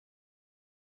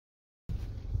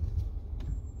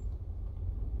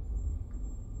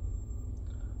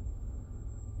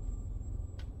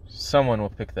Someone will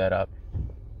pick that up.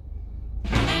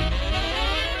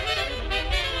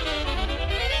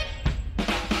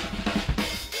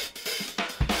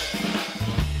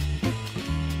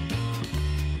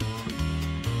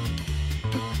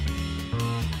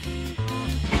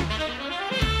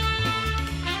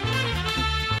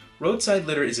 Roadside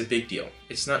litter is a big deal.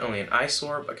 It's not only an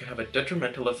eyesore, but can have a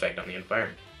detrimental effect on the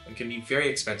environment and can be very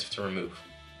expensive to remove.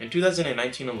 In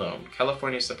 2019 alone,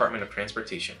 California's Department of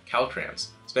Transportation, Caltrans,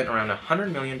 spent around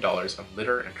 $100 million on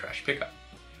litter and trash pickup.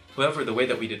 However, the way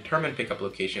that we determine pickup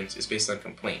locations is based on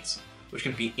complaints, which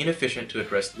can be inefficient to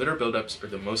address litter buildups or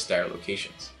the most dire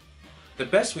locations. The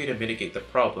best way to mitigate the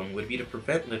problem would be to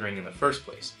prevent littering in the first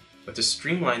place, but to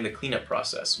streamline the cleanup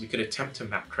process, we could attempt to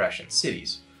map trash in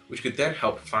cities, which could then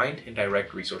help find and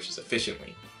direct resources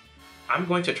efficiently. I'm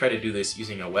going to try to do this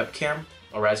using a webcam,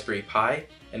 a Raspberry Pi,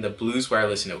 and the Blues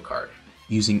Wireless Notecard.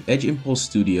 Using Edge Impulse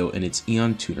Studio and its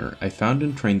Eon Tuner, I found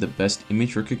and trained the best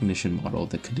image recognition model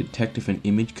that can detect if an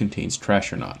image contains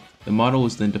trash or not. The model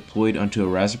was then deployed onto a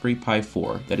Raspberry Pi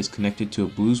 4 that is connected to a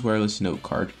Blues Wireless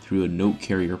Notecard through a Note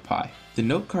Carrier Pi. The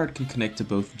Notecard can connect to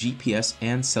both GPS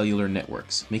and cellular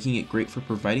networks, making it great for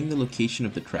providing the location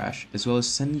of the trash as well as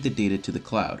sending the data to the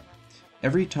cloud.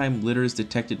 Every time litter is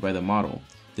detected by the model,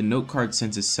 the Notecard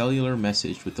sends a cellular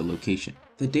message with the location.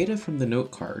 The data from the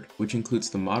Notecard, which includes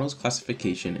the model's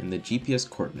classification and the GPS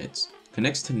coordinates,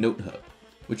 connects to NoteHub,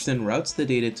 which then routes the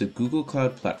data to Google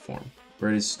Cloud Platform,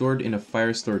 where it is stored in a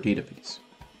Firestore database.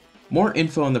 More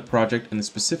info on the project and the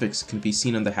specifics can be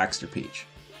seen on the Hackster page.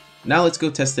 Now let's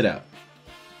go test it out.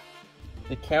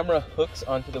 The camera hooks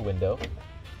onto the window,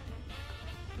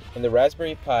 and the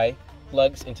Raspberry Pi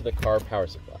plugs into the car power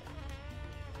supply.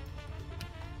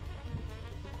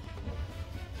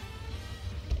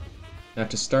 Now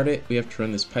to start it, we have to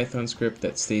run this Python script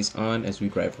that stays on as we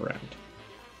drive around.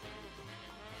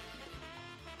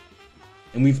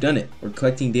 And we've done it! We're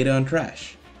collecting data on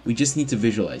trash. We just need to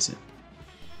visualize it.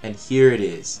 And here it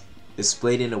is,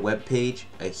 displayed in a web page,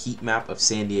 a heat map of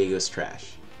San Diego's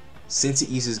trash. Since it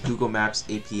uses Google Maps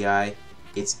API,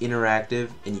 it's interactive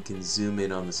and you can zoom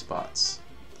in on the spots.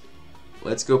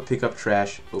 Let's go pick up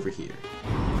trash over here.